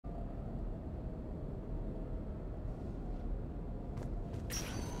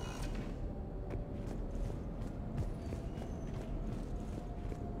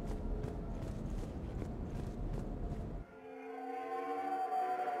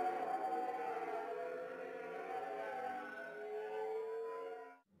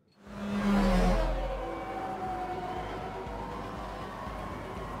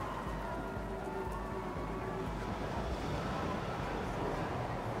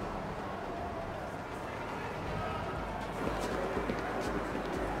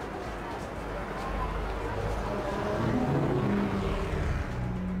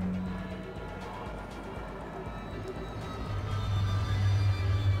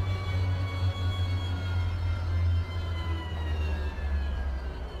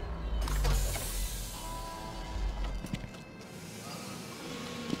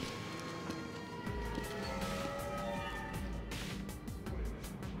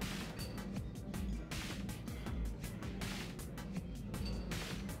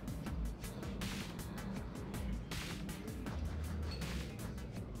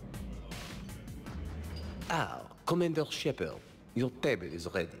Ah, Commander Shepard, your table is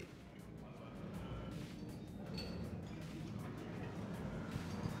ready.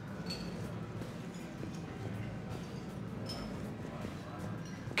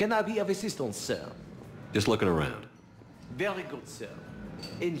 Can I be of assistance, sir? Just looking around. Very good, sir.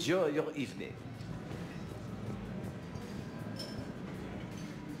 Enjoy your evening.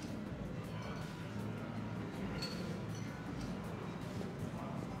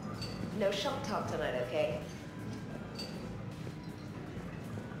 No shop talk tonight, okay?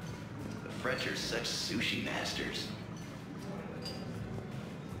 The French are such sushi masters.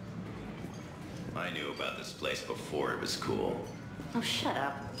 I knew about this place before it was cool. Oh, shut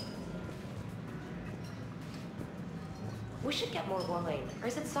up. We should get more wine. Or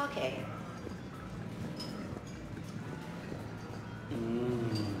is it sake?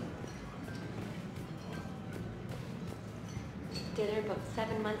 Dinner booked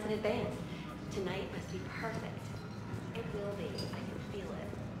 7 months in advance. Tonight must be perfect. It will be. I can feel it.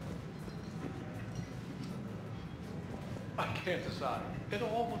 I can't decide. It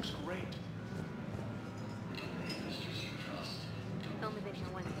all looks great. Filmed a video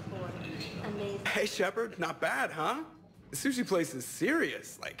once before. Amazing. Hey, Shepard, not bad, huh? The sushi place is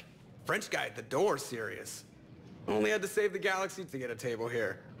serious. Like, French guy at the door serious. Only had to save the galaxy to get a table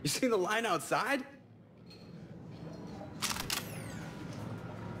here. You seen the line outside?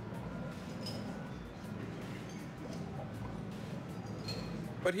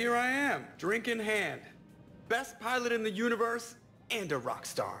 But here I am, drink in hand. Best pilot in the universe and a rock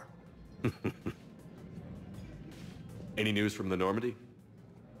star. Any news from the Normandy?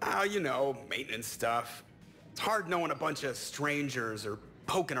 Oh, you know, maintenance stuff. It's hard knowing a bunch of strangers or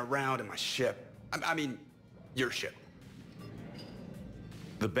poking around in my ship. I mean, your ship.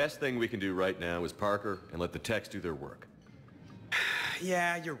 The best thing we can do right now is Parker and let the techs do their work.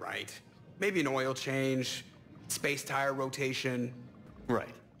 Yeah, you're right. Maybe an oil change, space tire rotation.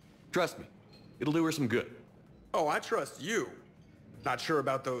 Right. Trust me, it'll do her some good. Oh, I trust you. Not sure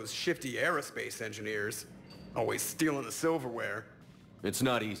about those shifty aerospace engineers. Always stealing the silverware. It's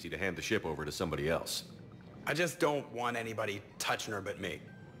not easy to hand the ship over to somebody else. I just don't want anybody touching her but me.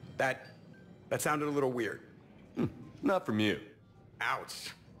 That sounded a little weird. Not from you.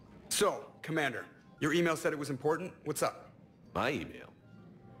 Ouch. So, Commander, your email said it was important. What's up? My email?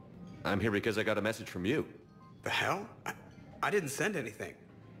 I'm here because I got a message from you. The hell? I didn't send anything.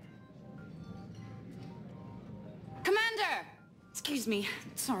 Commander! Excuse me.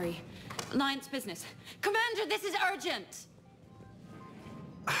 Sorry. Alliance business. Commander, this is urgent!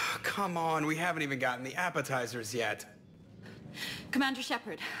 Come on, we haven't even gotten the appetizers yet. Commander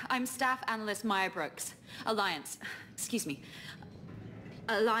Shepard, I'm Staff Analyst Maya Brooks. Alliance. Excuse me.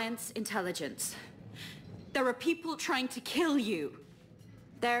 Alliance Intelligence. There are people trying to kill you.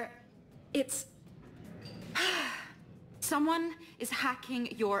 It's... Someone is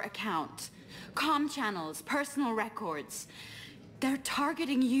hacking your account. Comm channels, personal records. They're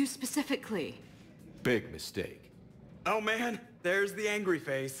targeting you specifically. Big mistake. Oh man, there's the angry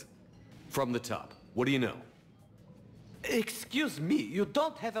face. From the top. What do you know? Excuse me, you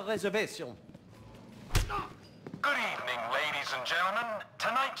don't have a reservation. Good evening, ladies and gentlemen.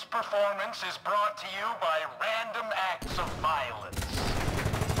 Tonight's performance is brought to you by Random Acts of Violence.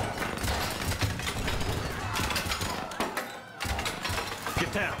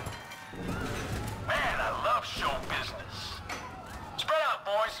 Get down! Man, I love show business. Spread out,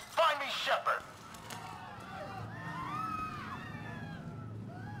 boys. Find me Shepard.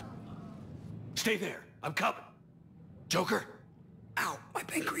 Stay there. I'm coming. Joker? Ow, my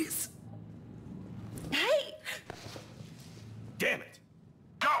pancreas. Hey! Damn it!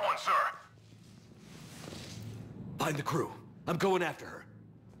 Got one, sir. Find the crew. I'm going after her.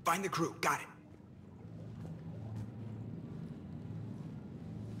 Find the crew, got it.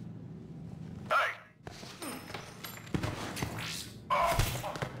 Hey.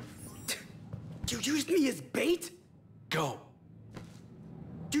 You used me as bait? Go.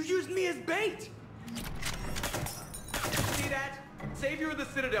 You used me as bait! See that? Savior of the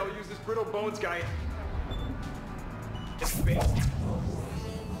Citadel uses brittle bones guy as bait.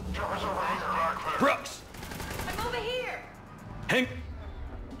 Brooks! I'm over here! Hang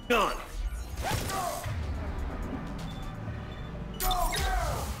on!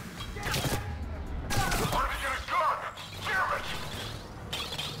 Where did you get his gun? Damn it!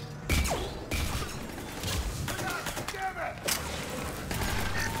 Damn it!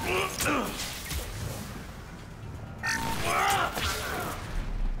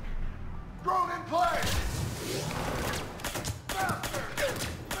 Drone in play! Faster!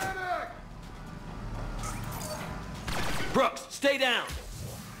 Medic! Brooks, stay down!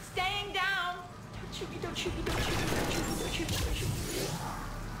 Staying down! Don't shoot me, don't shoot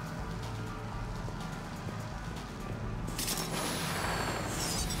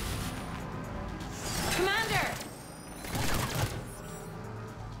Commander!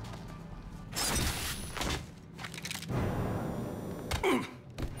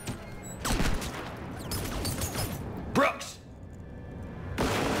 Brooks!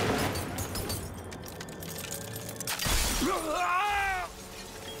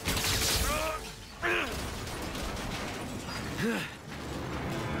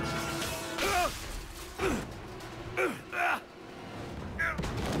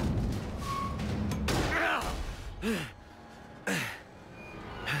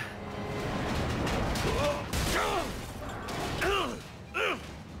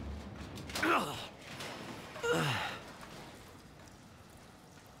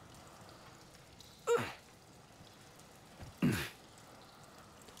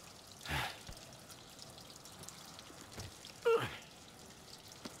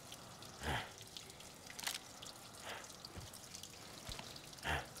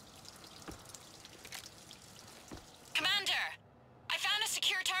 Commander! I found a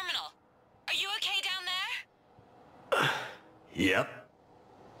secure terminal. Are you okay down there? Yep.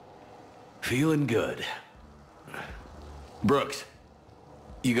 Feeling good. Brooks,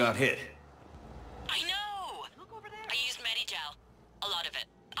 you got hit. I know! I used Medigel. A lot of it.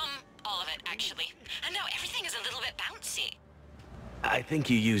 All of it, actually. And now everything is a little bit bouncy. I think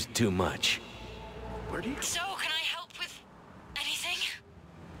you used too much. So, can I help with anything?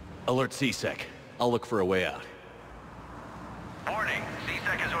 Alert CSEC. I'll look for a way out. Warning,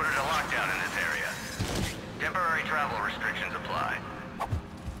 CSEC has ordered a lockdown in this area. Temporary travel restrictions apply.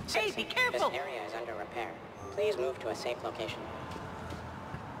 Hey, be careful! This area is under repair. Please move to a safe location.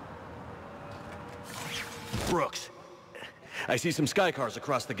 Brooks, I see some sky cars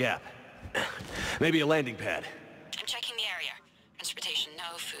across the gap. Maybe a landing pad. I'm checking the area. Transportation,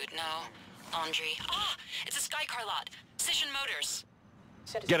 no. Food, no. Laundry. Ah! It's a sky car lot. Cision Motors.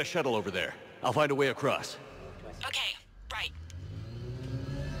 Get a shuttle over there. I'll find a way across. Okay, right.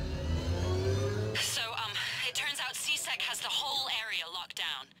 So, it turns out CSEC has the whole area locked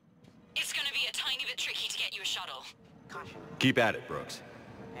down. It's gonna be a tiny bit tricky to get you a shuttle. Caution. Keep at it, Brooks.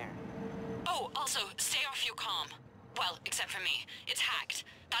 There. Oh, also, stay off your comm. Well, except for me. It's hacked.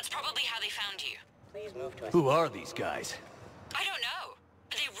 That's probably how they found you. Please move to a Who are these guys? I don't know.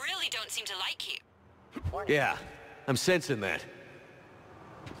 They really don't seem to like you. Yeah, I'm sensing that.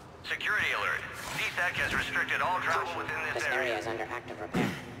 Security alert. CSEC has restricted all travel within this This area is under active repair.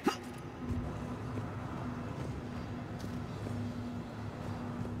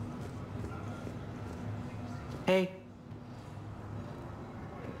 Hey.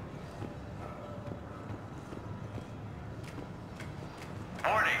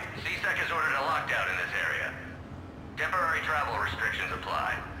 Warning, CSEC has ordered a lockdown in this area. Temporary travel restrictions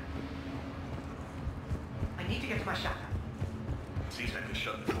apply. I need to get to my shop. CSEC has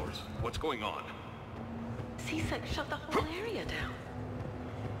shut the doors. What's going on? CSEC shut the whole area down.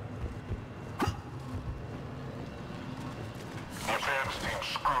 The advance team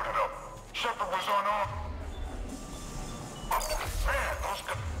screwed it up. Shepard was on off. Oh, man, those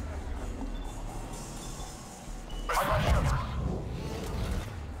guys... I got Shepard.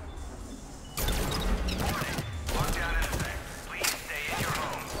 Warning, lockdown in effect. Please stay in your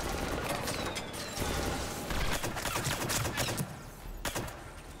home.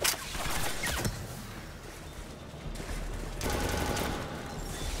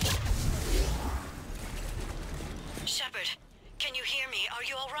 Shepard, can you hear me? Are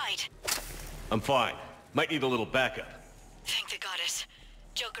you all right? I'm fine. Might need a little backup. Thank the goddess.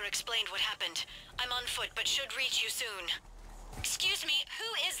 Joker explained what happened. I'm on foot, but should reach you soon. Excuse me,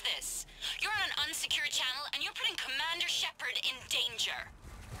 who is this? You're on an unsecured channel, and you're putting Commander Shepard in danger.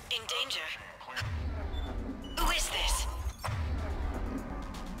 In danger? Who is this?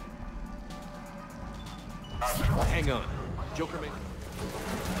 Hang on. Joker may...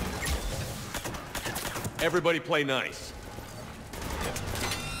 Everybody play nice.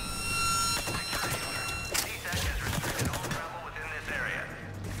 CSEC has restricted all travel within this area.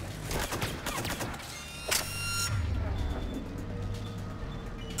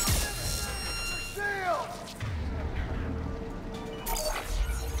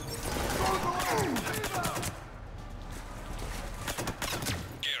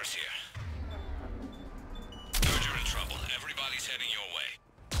 Garrett's here. Heard you're in trouble. Everybody's heading your way.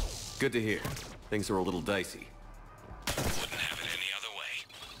 Good to hear. Things are a little dicey. Wouldn't have it any other way.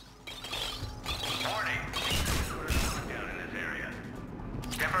 Warning, lockdown in this area.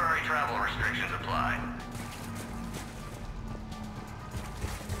 Temporary travel restrictions apply.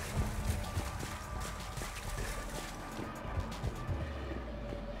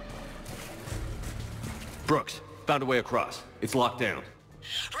 Brooks, found a way across. It's locked down.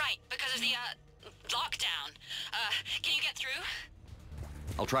 Right, because of the, lockdown. Can you get through?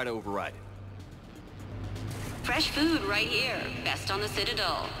 I'll try to override it. Fresh food right here. Best on the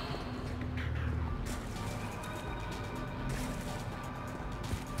Citadel.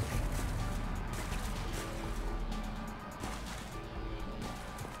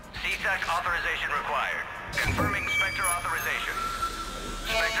 C-Sec authorization required. Confirming Spectre authorization.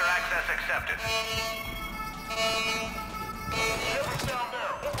 Spectre access accepted. Down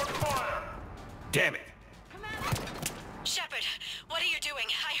there. Open fire. Damn it! Shepard, what are you doing?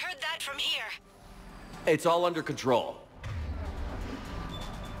 I heard that from here. It's all under control.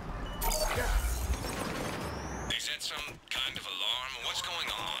 Is that some kind of alarm? What's going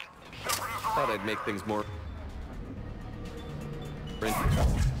on? Thought I'd make things more...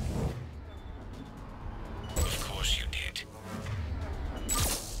 Of course you did.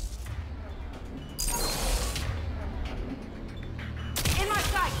 In my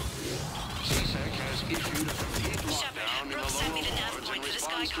sight! C-Sec has issued a complete lockdown in the Brooks sent me lower the nav wards point in for the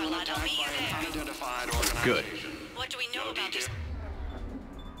response Sky to an Car lot. I'll attack meet you by an there. unidentified Good. organization. What do we know No about these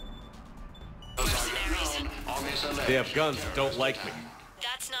Those are mercenaries? known on this alleged They have guns that don't like me.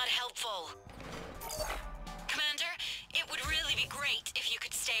 That's not helpful. Commander, it would really be great if you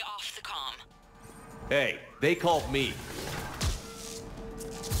could stay off the comm. Hey, they called me.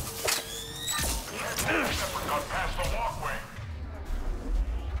 Shepard got past the walkway.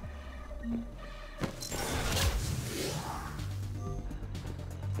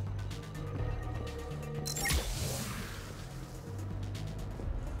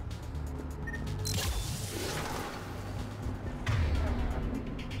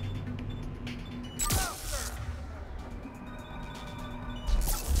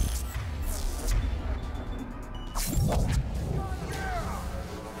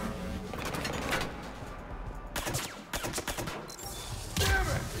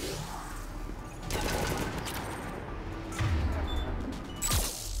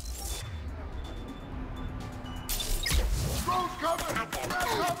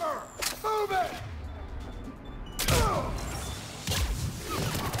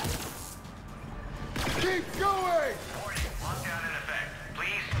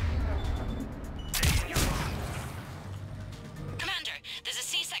 Commander, there's a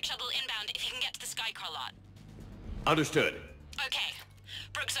C-Sec shuttle inbound if you can get to the Sky Car lot. Understood. Okay.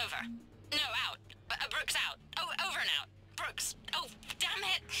 Brooks over. No, out. Brooks out. Oh, over and out. Brooks. Oh, damn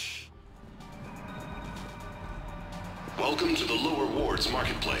it. Welcome to the Lower Wards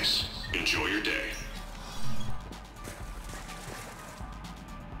Marketplace. Enjoy your day.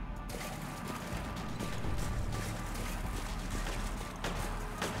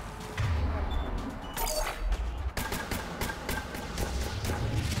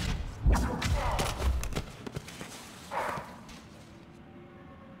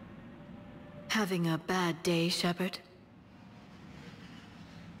 Having a bad day, Shepard?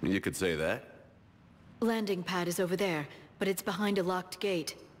 You could say that. Landing pad is over there, but it's behind a locked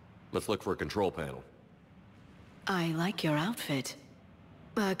gate. Let's look for a control panel. I like your outfit.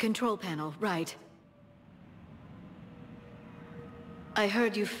 Control panel, right. I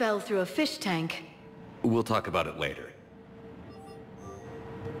heard you fell through a fish tank. We'll talk about it later.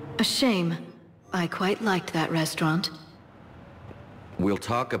 A shame. I quite liked that restaurant. We'll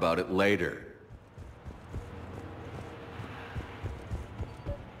talk about it later.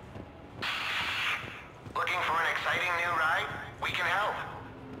 Looking for an exciting new ride? We can help.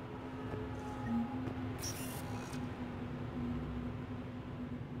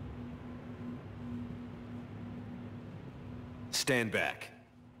 Stand back.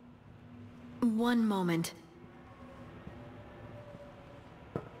 One moment.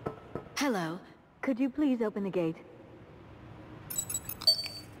 Hello. Could you please open the gate?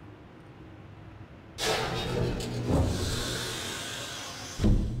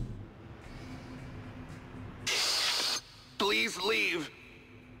 Please leave.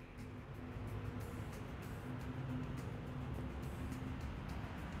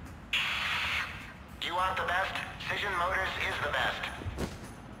 You want the best? Cision Motors is the best.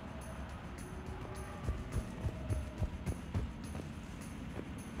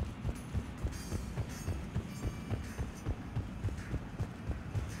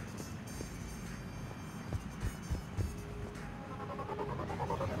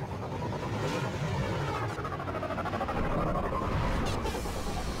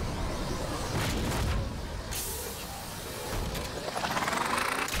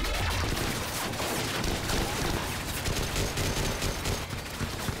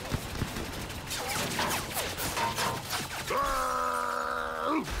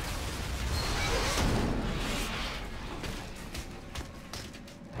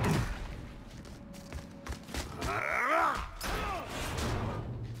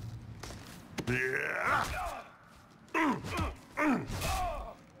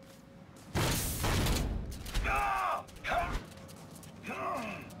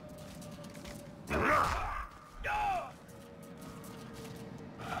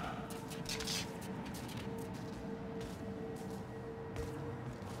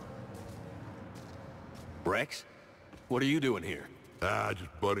 Rex? What are you doing here? Just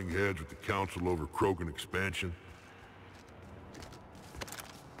butting heads with the council over Krogan expansion.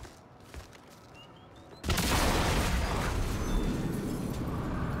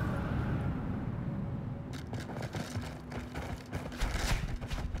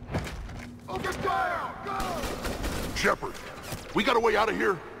 Shepard, we got a way out of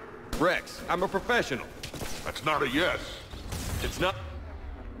here? Rex, I'm a professional. That's not a yes. It's not...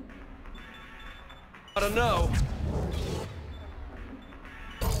 I don't know.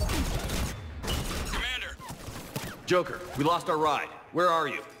 Commander! Joker, we lost our ride. Where are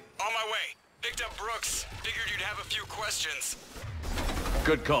you? On my way. Picked up Brooks. Figured you'd have a few questions.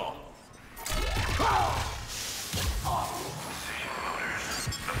 Good call.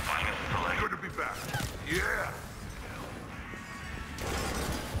 Good to be back. Yeah.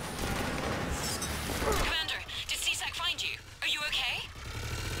 Commander, did CSAC find you? Are you okay?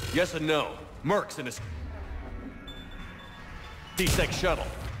 Yes and no. Merc's in a... C-Sec shuttle.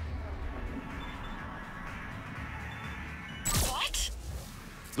 What?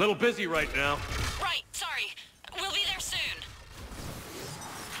 Little busy right now. Right, sorry. We'll be there soon.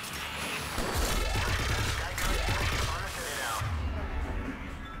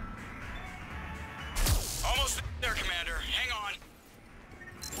 Almost there, Commander. Hang on.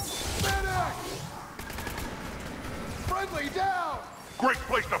 Medic! Friendly down! Great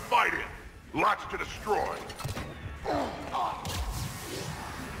place to fight in. Lots to destroy.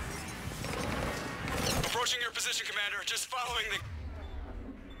 Approaching your position, Commander. Just following the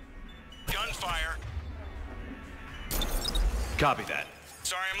gunfire. Copy that.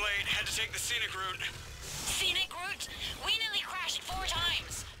 Sorry I'm late. Had to take the scenic route. Scenic route? We nearly crashed 4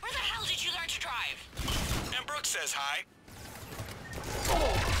 times. Where the hell did you learn to drive? And Brooks says hi.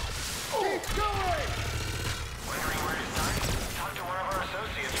 Keep going! Wondering where to start? Talk to one of our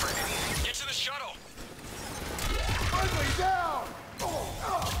associates for anything. Get to the shuttle. Friendly down!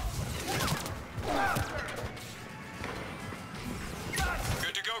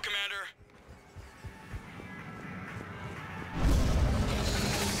 Good to go, Commander.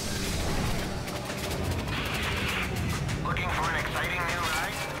 Looking for an exciting new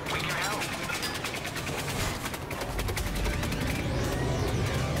ride? We can help.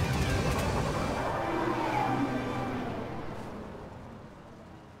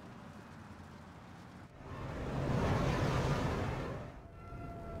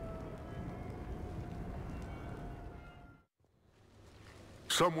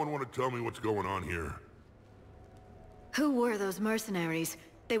 Someone want to tell me what's going on here? Who were those mercenaries?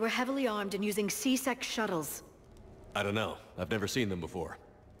 They were heavily armed and using C-Sec shuttles. I don't know. I've never seen them before.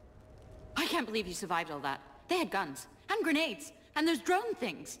 I can't believe you survived all that. They had guns, and grenades, and those drone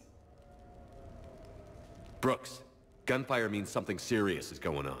things. Brooks, gunfire means something serious is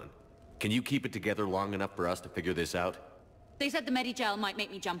going on. Can you keep it together long enough for us to figure this out? They said the Medigel might make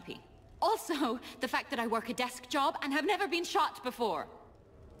me jumpy. Also, the fact that I work a desk job and have never been shot before.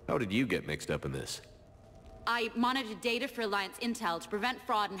 How did you get mixed up in this? I monitored data for Alliance intel to prevent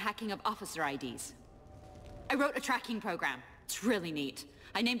fraud and hacking of officer IDs. I wrote a tracking program. It's really neat.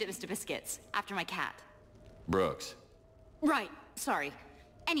 I named it Mr. Biscuits, after my cat. Brooks. Right, sorry.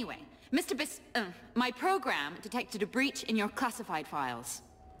 Anyway, my program detected a breach in your classified files.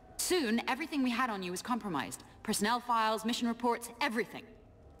 Soon, everything we had on you was compromised. Personnel files, mission reports, everything.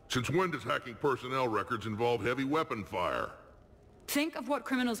 Since when does hacking personnel records involve heavy weapon fire? Think of what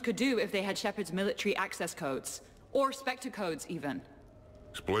criminals could do if they had Shepard's military access codes. Or Spectre codes, even.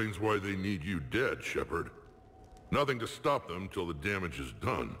 Explains why they need you dead, Shepard. Nothing to stop them till the damage is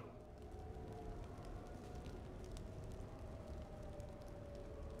done.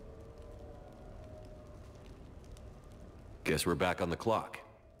 Guess we're back on the clock.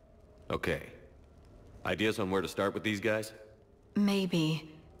 Okay. Ideas on where to start with these guys?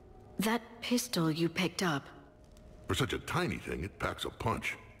 Maybe. That pistol you picked up. For such a tiny thing, it packs a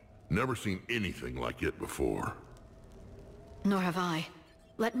punch. Never seen anything like it before. Nor have I.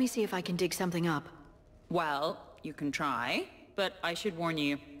 Let me see if I can dig something up. Well, you can try, but I should warn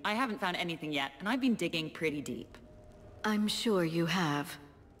you, I haven't found anything yet, and I've been digging pretty deep. I'm sure you have.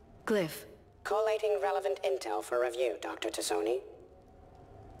 Glyph. Collating relevant intel for review, Dr. Tassoni.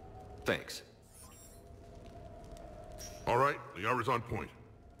 Thanks. All right, the hour's on point.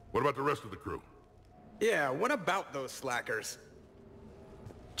 What about the rest of the crew? Yeah, what about those slackers?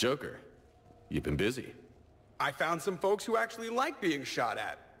 Joker, you've been busy. I found some folks who actually like being shot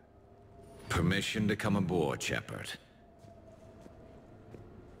at. Permission to come aboard, Shepard.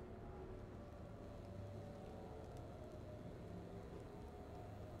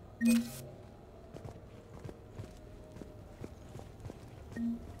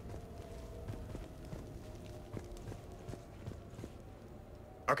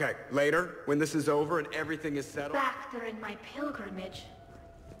 Okay, later, when this is over and everything is settled... Factor in my pilgrimage.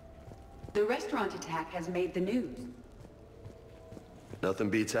 The restaurant attack has made the news. Nothing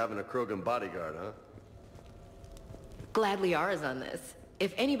beats having a Krogan bodyguard, huh? Glad Liara's on this.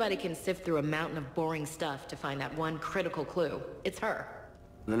 If anybody can sift through a mountain of boring stuff to find that one critical clue, it's her.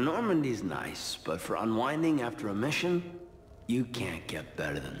 The Normandy's nice, but for unwinding after a mission, you can't get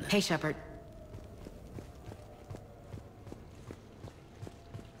better than this. Hey, Shepard.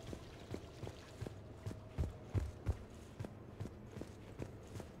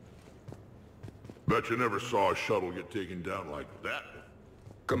 Bet you never saw a shuttle get taken down like that.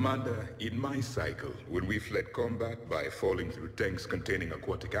 Commander, in my cycle, when we fled combat by falling through tanks containing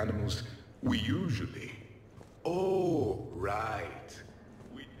aquatic animals, we usually... Oh, right.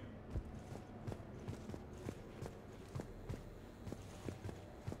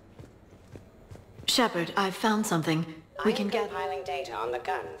 Shepard, I've found something. We can get... compiling data on the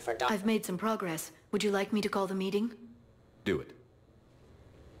gun for I've made some progress. Would you like me to call the meeting? Do it.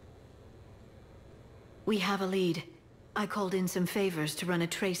 We have a lead. I called in some favors to run a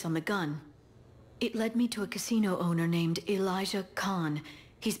trace on the gun. It led me to a casino owner named Elijah Khan.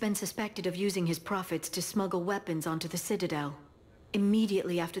 He's been suspected of using his profits to smuggle weapons onto the Citadel.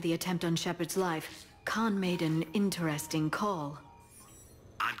 Immediately after the attempt on Shepard's life, Khan made an interesting call.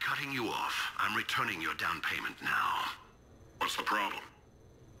 I'm cutting you off. I'm returning your down payment now. What's the problem?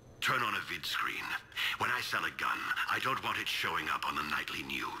 Turn on a vid screen. When I sell a gun, I don't want it showing up on the nightly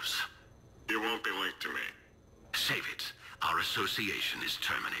news. You won't be linked to me. Save it. Our association is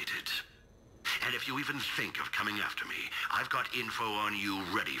terminated. And if you even think of coming after me, I've got info on you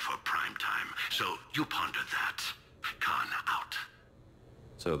ready for prime time. So you ponder that. Khan out.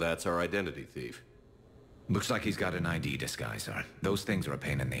 So that's our identity thief. Looks like he's got an ID disguiser. Those things are a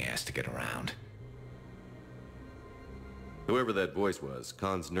pain in the ass to get around. Whoever that voice was,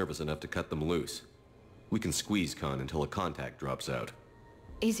 Khan's nervous enough to cut them loose. We can squeeze Khan until a contact drops out.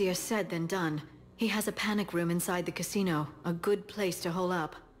 Easier said than done. He has a panic room inside the casino, a good place to hole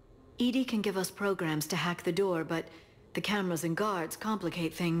up. EDI can give us programs to hack the door, but the cameras and guards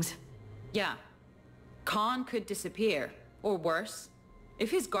complicate things. Yeah. Khan could disappear, or worse. If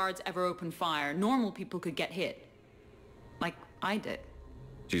his guards ever open fire, normal people could get hit. Like I did.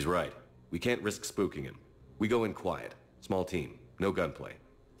 She's right. We can't risk spooking him. We go in quiet. Small team. No gunplay.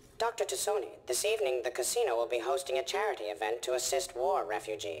 Dr. Tassoni, this evening the casino will be hosting a charity event to assist war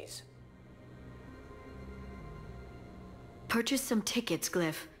refugees. Purchase some tickets,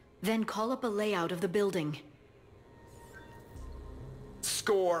 Glyph. Then call up a layout of the building.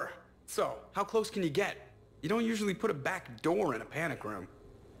 Score! So, how close can you get? You don't usually put a back door in a panic room.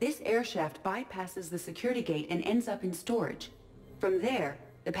 This air shaft bypasses the security gate and ends up in storage. From there,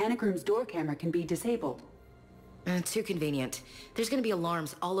 the panic room's door camera can be disabled. Too convenient. There's gonna be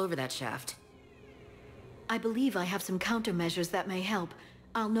alarms all over that shaft. I believe I have some countermeasures that may help.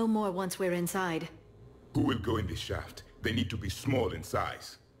 I'll know more once we're inside. Who will go in this shaft? They need to be small in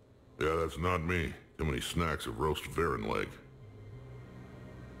size. Yeah, that's not me. Too many snacks of roast Varen leg.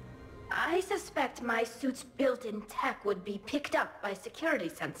 I suspect my suit's built-in tech would be picked up by security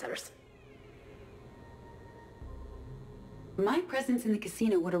sensors. My presence in the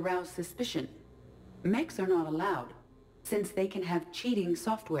casino would arouse suspicion. Mechs are not allowed, since they can have cheating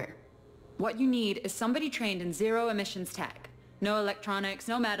software. What you need is somebody trained in zero emissions tech. No electronics,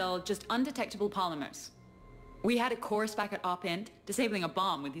 no metal, just undetectable polymers. We had a course back at Op-Int, disabling a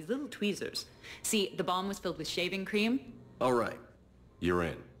bomb with these little tweezers. See, the bomb was filled with shaving cream. All right. You're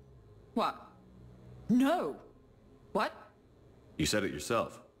in. What? No. What? You said it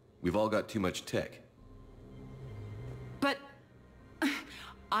yourself. We've all got too much tech. But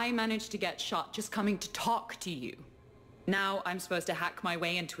I managed to get shot just coming to talk to you. Now I'm supposed to hack my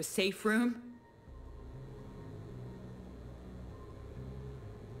way into a safe room?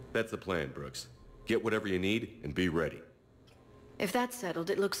 That's the plan, Brooks. Get whatever you need and be ready. If that's settled,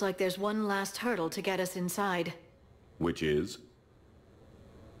 it looks like there's one last hurdle to get us inside. Which is?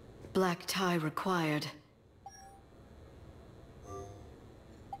 Black tie required.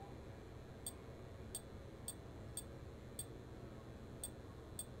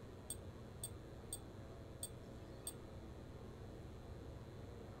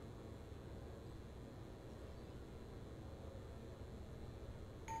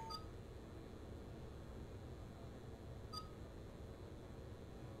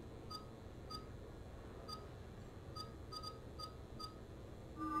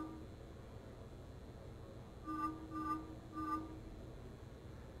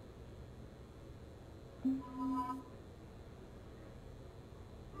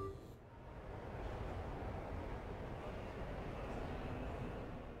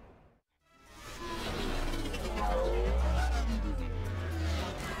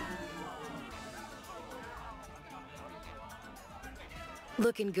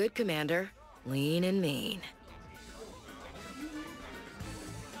 Looking good, Commander. Lean and mean.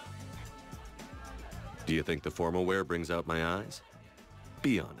 Do you think the formal wear brings out my eyes?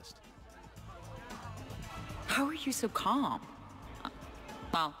 Be honest. How are you so calm?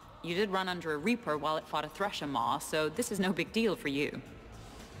 Well, you did run under a Reaper while it fought a Thresher Maw, so this is no big deal for you.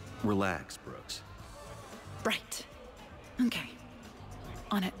 Relax, Brooks. Right. Okay.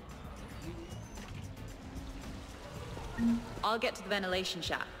 On it. I'll get to the ventilation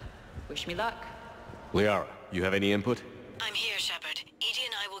shaft. Wish me luck. Liara, you have any input? I'm here, Shepard. Edie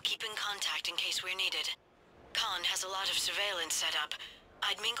and I will keep in contact in case we're needed. Khan has a lot of surveillance set up.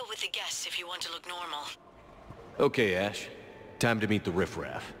 I'd mingle with the guests if you want to look normal. Okay, Ash. Time to meet the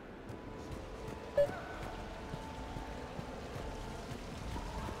riffraff.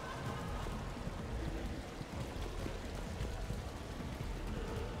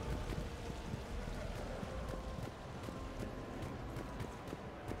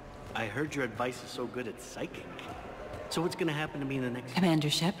 I heard your advice is so good at psychic. So what's gonna happen to me in the next...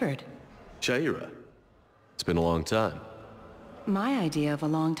 Commander Shepard. Shaira. It's been a long time. My idea of a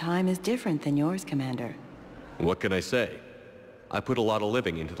long time is different than yours, Commander. What can I say? I put a lot of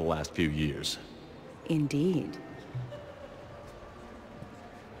living into the last few years. Indeed.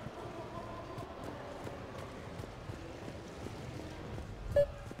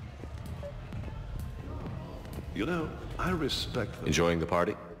 You know, I respect them. Enjoying the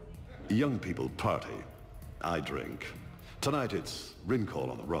party? Young people party. I drink. Tonight it's Rincall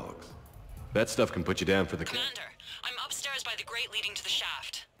on the rocks. That stuff can put you down for the... Commander, I'm upstairs by the grate leading to the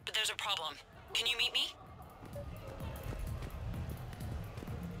shaft, but there's a problem. Can you meet me?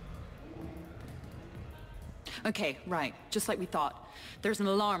 Okay, right. Just like we thought. There's an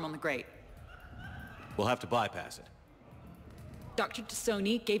alarm on the grate. We'll have to bypass it. Dr.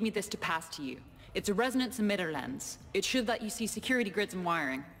 Tassoni gave me this to pass to you. It's a resonance emitter lens. It should let you see security grids and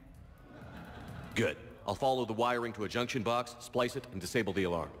wiring. Good. I'll follow the wiring to a junction box, splice it, and disable the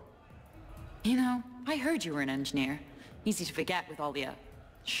alarm. You know, I heard you were an engineer. Easy to forget with all the,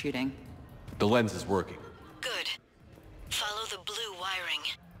 shooting. The lens is working. Good. Follow the blue wiring.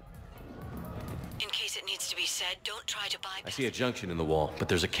 In case it needs to be said, don't try to bypass... I see a junction in the wall, but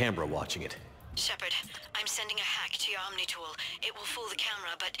there's a camera watching it. Shepard, I'm sending a hack to your Omni tool. It will fool the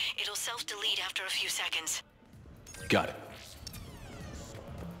camera, but it'll self-delete after a few seconds. Got it.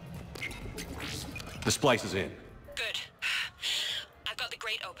 The splice is in. Good. I've got the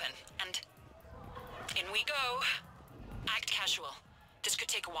grate open, and... in we go. Act casual. This could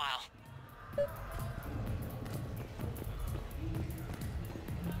take a while.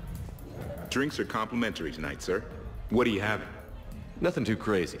 Drinks are complimentary tonight, sir. What are you having? Nothing too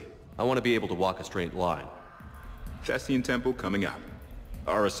crazy. I want to be able to walk a straight line. Thessian Temple coming up.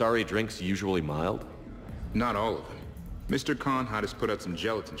 Are Asari drinks usually mild? Not all of them. Mr. Khan had us put out some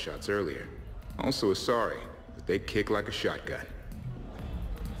gelatin shots earlier. Also Asari, but they kick like a shotgun.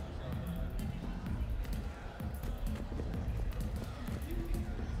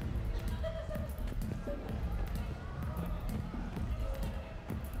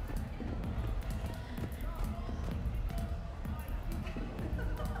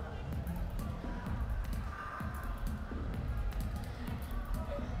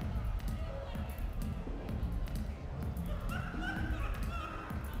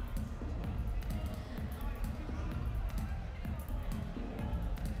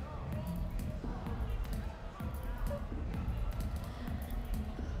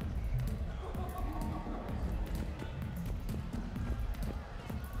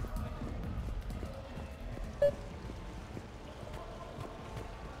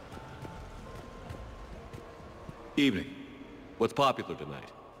 Evening. What's popular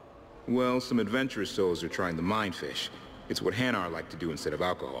tonight? Well, some adventurous souls are trying the mindfish. It's what Hanar like to do instead of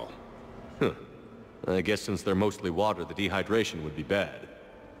alcohol. Huh. I guess since they're mostly water, the dehydration would be bad.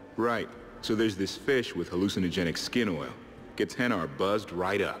 Right. So there's this fish with hallucinogenic skin oil. Gets Hanar buzzed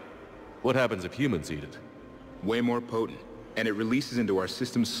right up. What happens if humans eat it? Way more potent. And it releases into our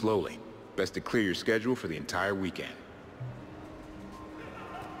system slowly. Best to clear your schedule for the entire weekend.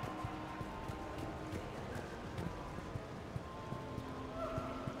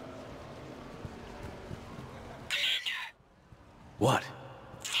 What?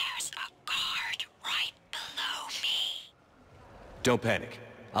 There's a guard right below me. Don't panic.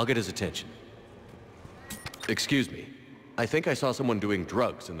 I'll get his attention. Excuse me. I think I saw someone doing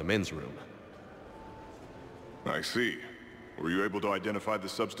drugs in the men's room. I see. Were you able to identify the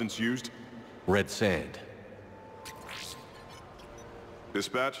substance used? Red sand.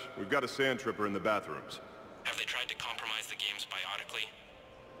 Dispatch, we've got a sand tripper in the bathrooms. Have they tried to compromise the games biotically?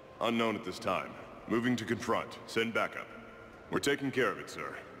 Unknown at this time. Moving to confront. Send backup. We're taking care of it,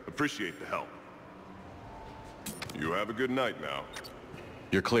 sir. Appreciate the help. You have a good night now.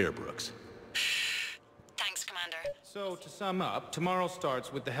 You're clear, Brooks. Thanks, Commander. So, to sum up, tomorrow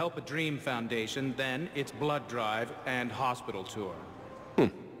starts with the Help a Dream Foundation, then it's blood drive and hospital tour.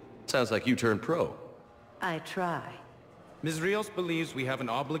 Sounds like you turned pro. I try. Ms. Rios believes we have an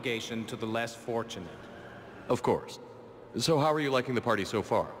obligation to the less fortunate. Of course. So how are you liking the party so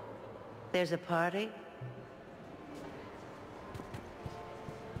far? There's a party?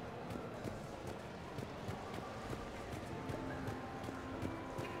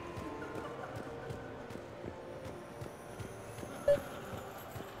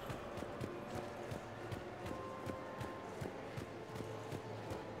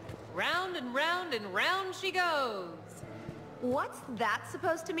 Round and round and round she goes. What's that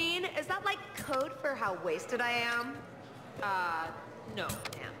supposed to mean? Is that like code for how wasted I am? No,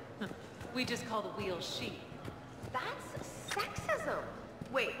 ma'am. We just call the wheel she. That's sexism.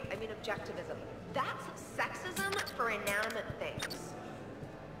 Wait, I mean objectivism. That's sexism for inanimate things.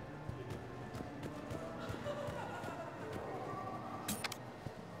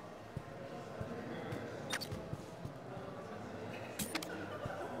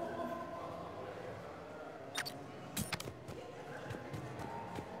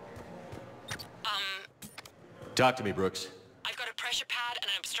 Talk to me, Brooks. I've got a pressure pad and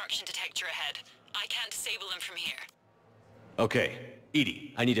an obstruction detector ahead. I can't disable them from here. Okay.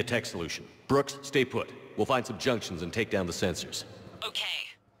 Edie, I need a tech solution. Brooks, stay put. We'll find some junctions and take down the sensors. Okay.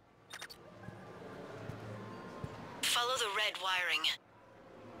 Follow the red wiring.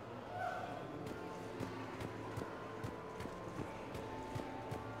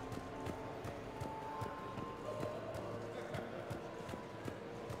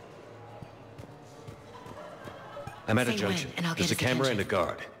 I'm at a Say junction. when, and I'll get There's a his camera attention. and a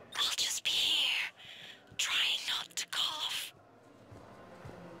guard. I'll just be here, trying not to cough.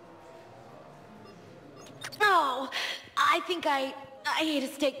 Oh, I think I ate a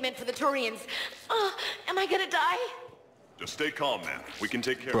steak meant for the Turians. Oh, am I gonna die? Just stay calm, man. We can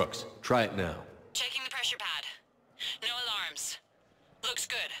take care Brooks, try it now. Checking the pressure pad. No alarms. Looks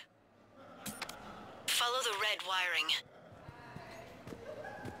good. Follow the red wiring.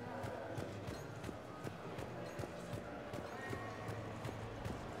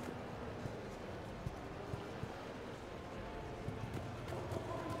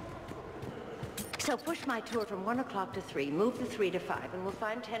 So push my tour from 1 o'clock to 3, move the 3 to 5, and we'll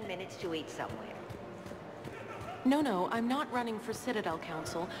find 10 minutes to eat somewhere. No, I'm not running for Citadel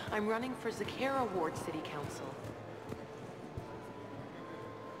Council. I'm running for Zakera Ward City Council.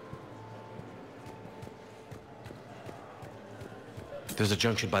 There's a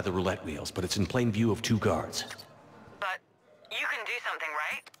junction by the roulette wheels, but it's in plain view of 2 guards. But you can do something,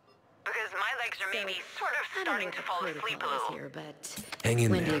 right? Because my legs are maybe sort of starting to fall asleep a little. Here, but Hang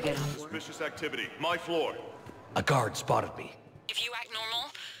in when do there. you get off work? Suspicious activity. My floor. A guard spotted me. If you act normal,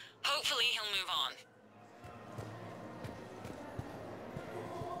 hopefully he'll move on.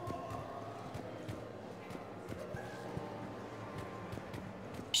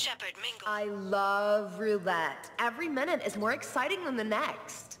 Shepard, mingle. I love roulette. Every minute is more exciting than the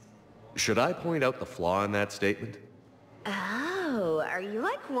next. Should I point out the flaw in that statement? Oh, are you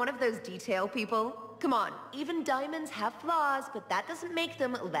like one of those detail people? Come on, even diamonds have flaws, but that doesn't make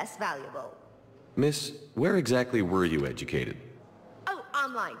them less valuable. Miss, where exactly were you educated? Oh,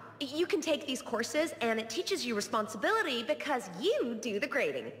 online. You can take these courses, and it teaches you responsibility because you do the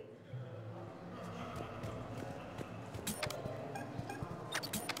grading.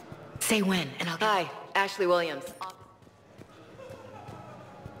 Say when, and I'll get... Hi, Ashley Williams.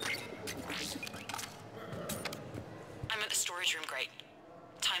 I'm at the storage room, great.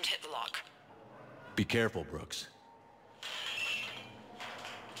 Time to hit the lock. Be careful, Brooks.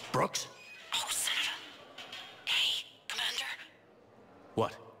 Brooks? Oh, son of a... Hey, Commander.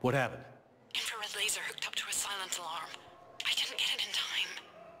 What? What happened? Infrared laser hooked up to a silent alarm. I didn't get it in time.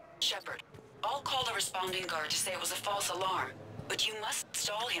 Shepard, I'll call the responding guard to say it was a false alarm, but you must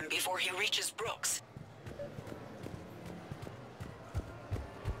stall him before he reaches Brooks.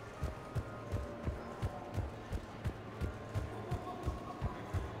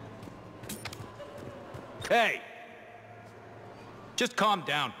 Hey! Just calm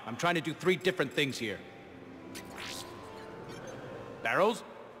down. I'm trying to do 3 different things here. Barrows?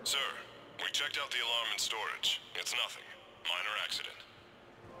 Sir, we checked out the alarm in storage. It's nothing. Minor accident.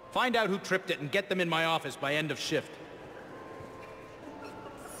 Find out who tripped it and get them in my office by end of shift.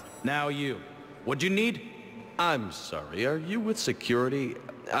 Now you. What'd you need? I'm sorry, are you with security?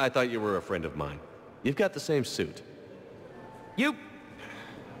 I thought you were a friend of mine. You've got the same suit. You...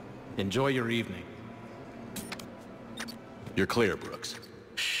 Enjoy your evening. You're clear, Brooks.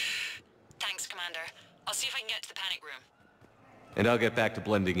 Thanks, Commander. I'll see if I can get to the panic room. And I'll get back to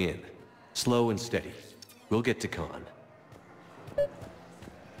blending in. Slow and steady. We'll get to Khan.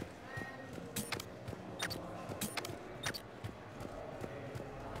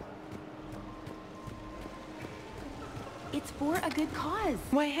 It's for a good cause.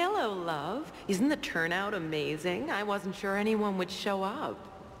 Why, hello, love. Isn't the turnout amazing? I wasn't sure anyone would show up.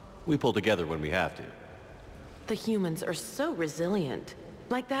 We pull together when we have to. The humans are so resilient.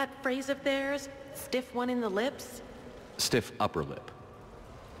 Like that phrase of theirs, stiff one in the lips? Stiff upper lip.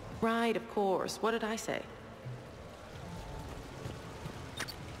 Right, of course. What did I say?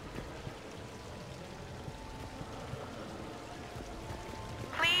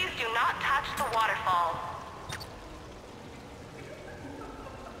 Please do not touch the waterfall.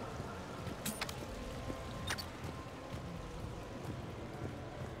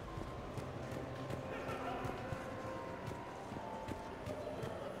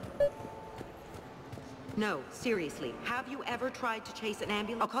 No, seriously. Have you ever tried to chase an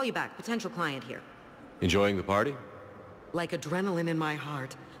ambulance? I'll call you back. Potential client here. Enjoying the party? Like adrenaline in my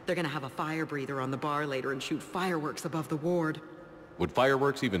heart. They're gonna have a fire breather on the bar later and shoot fireworks above the ward. Would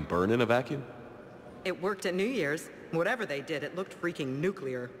fireworks even burn in a vacuum? It worked at New Year's. Whatever they did, it looked freaking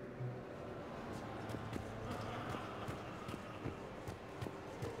nuclear.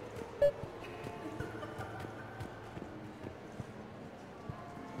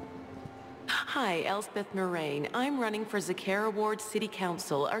 Hi, Elspeth Moraine. I'm running for Zakara Ward City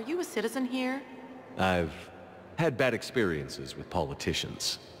Council. Are you a citizen here? I've had bad experiences with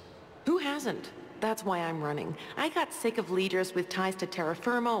politicians. Who hasn't? That's why I'm running. I got sick of leaders with ties to terra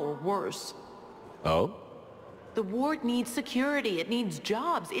firma or worse. Oh? The ward needs security, it needs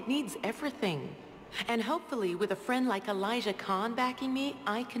jobs, it needs everything. And hopefully, with a friend like Elijah Khan backing me,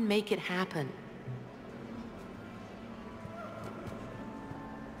 I can make it happen.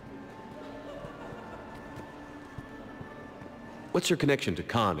 What's your connection to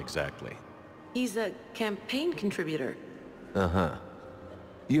Khan exactly? He's a campaign contributor. Uh-huh.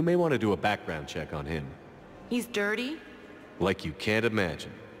 You may want to do a background check on him. He's dirty? Like you can't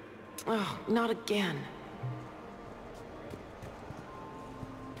imagine. Oh, not again.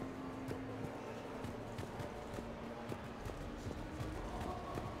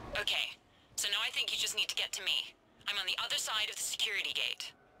 Okay, so now I think you just need to get to me. I'm on the other side of the security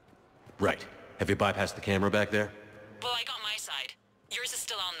gate. Right. Have you bypassed the camera back there? Well, I got my side. Yours is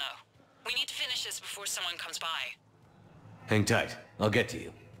still on, though. We need to finish this before someone comes by. Hang tight. I'll get to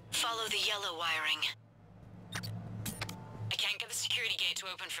you. Follow the yellow wiring. I can't get the security gate to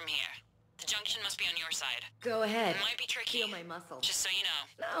open from here. The junction must be on your side. Go ahead. It might be tricky. Feel my muscle. Just so you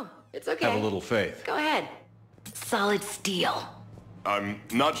know. No, it's okay. Have a little faith. Go ahead. Solid steel. I'm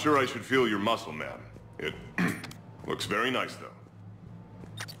not sure I should feel your muscle, ma'am. It looks very nice, though.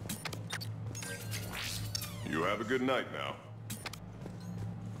 You have a good night now.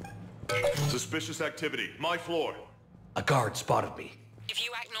 Suspicious activity. My floor. A guard spotted me. If you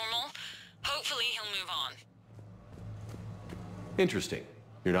act normal, hopefully he'll move on. Interesting.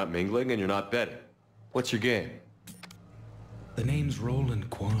 You're not mingling and you're not betting. What's your game? The name's Roland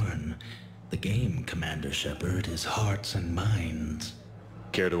Quarn. The game, Commander Shepard, is hearts and minds.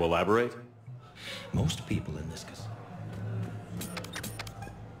 Care to elaborate? Most people in this casino.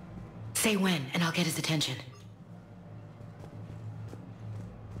 Say when, and I'll get his attention.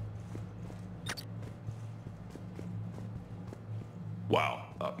 Wow.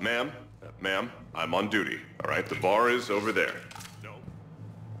 Ma'am, I'm on duty, all right? The bar is over there. No.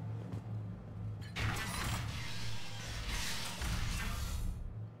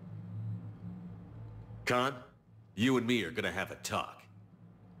 Khan, you and me are gonna have a talk.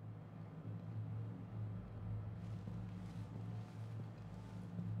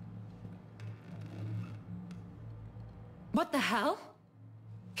 What the hell?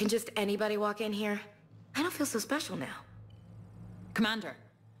 Can just anybody walk in here? I don't feel so special now. Commander,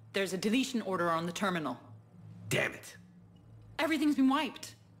 there's a deletion order on the terminal. Damn it. Everything's been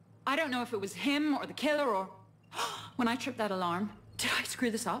wiped. I don't know if it was him or the killer or... When I tripped that alarm, did I screw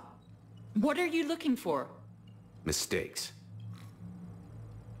this up? What are you looking for? Mistakes.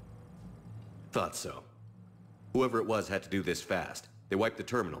 Thought so. Whoever it was had to do this fast. They wiped the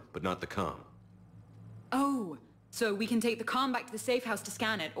terminal, but not the comm. Oh, so we can take the comm back to the safe house to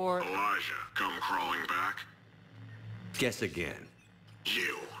scan it, or... Elijah, come crawling back. Guess again.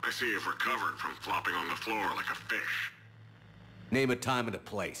 You. I see you've recovered from flopping on the floor like a fish. Name a time and a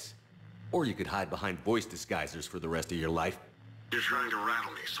place. Or you could hide behind voice disguisers for the rest of your life. You're trying to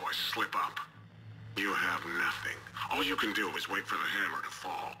rattle me, so I slip up. You have nothing. All you can do is wait for the hammer to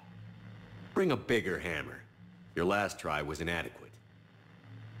fall. Bring a bigger hammer. Your last try was inadequate.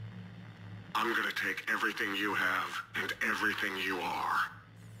 I'm gonna take everything you have and everything you are.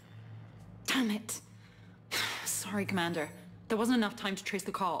 Damn it. Sorry, Commander. There wasn't enough time to trace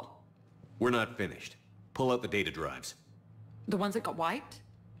the call. We're not finished. Pull out the data drives. The ones that got wiped?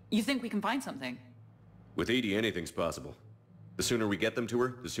 You think we can find something? With Edie, anything's possible. The sooner we get them to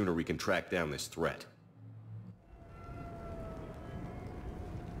her, the sooner we can track down this threat.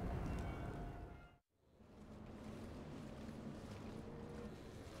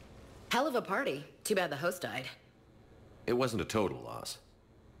 Hell of a party. Too bad the host died. It wasn't a total loss.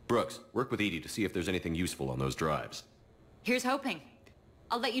 Brooks, work with Edie to see if there's anything useful on those drives. Here's hoping.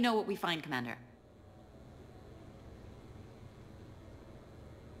 I'll let you know what we find, Commander.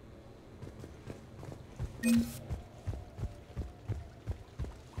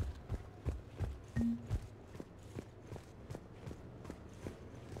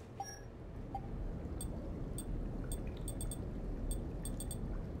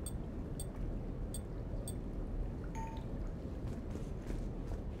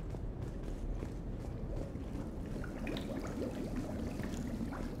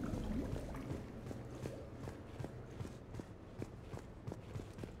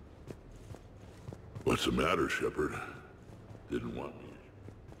 What's the matter, Shepard? Didn't want me.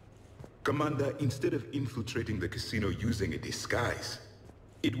 Commander, instead of infiltrating the casino using a disguise,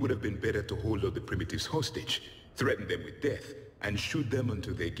 it would have been better to hold all the primitives hostage, threaten them with death, and shoot them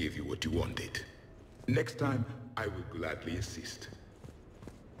until they gave you what you wanted. Next time, I will gladly assist.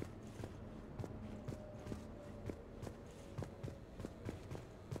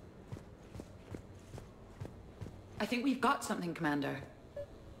 I think we've got something, Commander.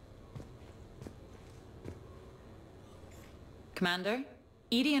 Commander,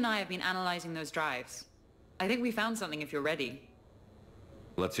 Edie and I have been analyzing those drives. I think we found something if you're ready.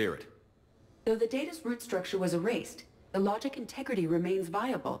 Let's hear it. Though the data's root structure was erased, the logic integrity remains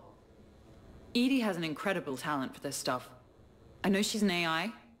viable. Edie has an incredible talent for this stuff. I know she's an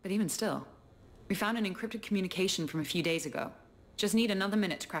AI, but even still. We found an encrypted communication from a few days ago. Just need another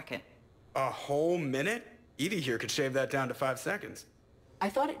minute to crack it. A whole minute? Edie here could shave that down to 5 seconds. I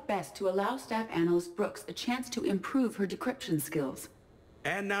thought it best to allow Staff Analyst Brooks a chance to improve her decryption skills.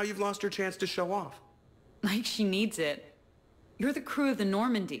 And now you've lost your chance to show off. Like she needs it. You're the crew of the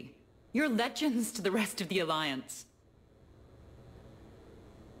Normandy. You're legends to the rest of the Alliance.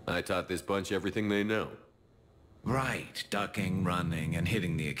 I taught this bunch everything they know. Right, ducking, running, and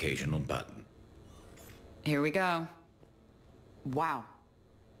hitting the occasional button. Here we go. Wow.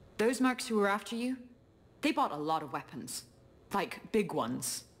 Those mercs who were after you, they bought a lot of weapons. Like, big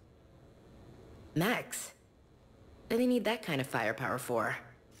ones. Max? What do they need that kind of firepower for?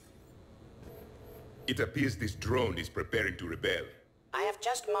 It appears this drone is preparing to rebel. I have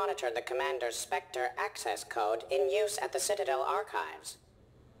just monitored the Commander's Spectre access code in use at the Citadel archives.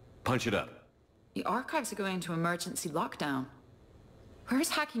 Punch it up. The archives are going into emergency lockdown. Whoever's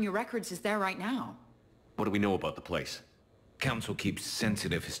hacking your records is there right now. What do we know about the place? Council keeps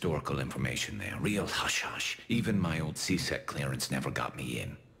sensitive historical information there. Real hush-hush. Even my old CSEC clearance never got me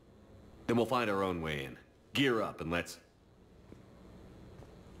in. Then we'll find our own way in. Gear up and let's...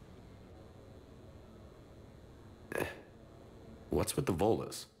 What's with the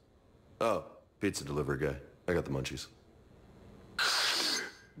Volas? Oh, pizza delivery guy. I got the munchies.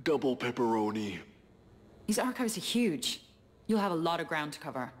 Double pepperoni. These archives are huge. You'll have a lot of ground to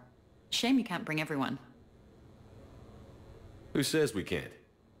cover. Shame you can't bring everyone. Who says we can't?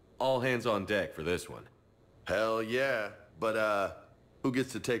 All hands on deck for this one. Hell yeah, but who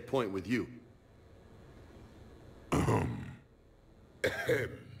gets to take point with you?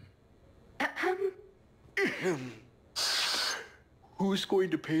 Who's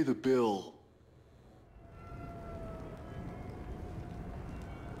going to pay the bill?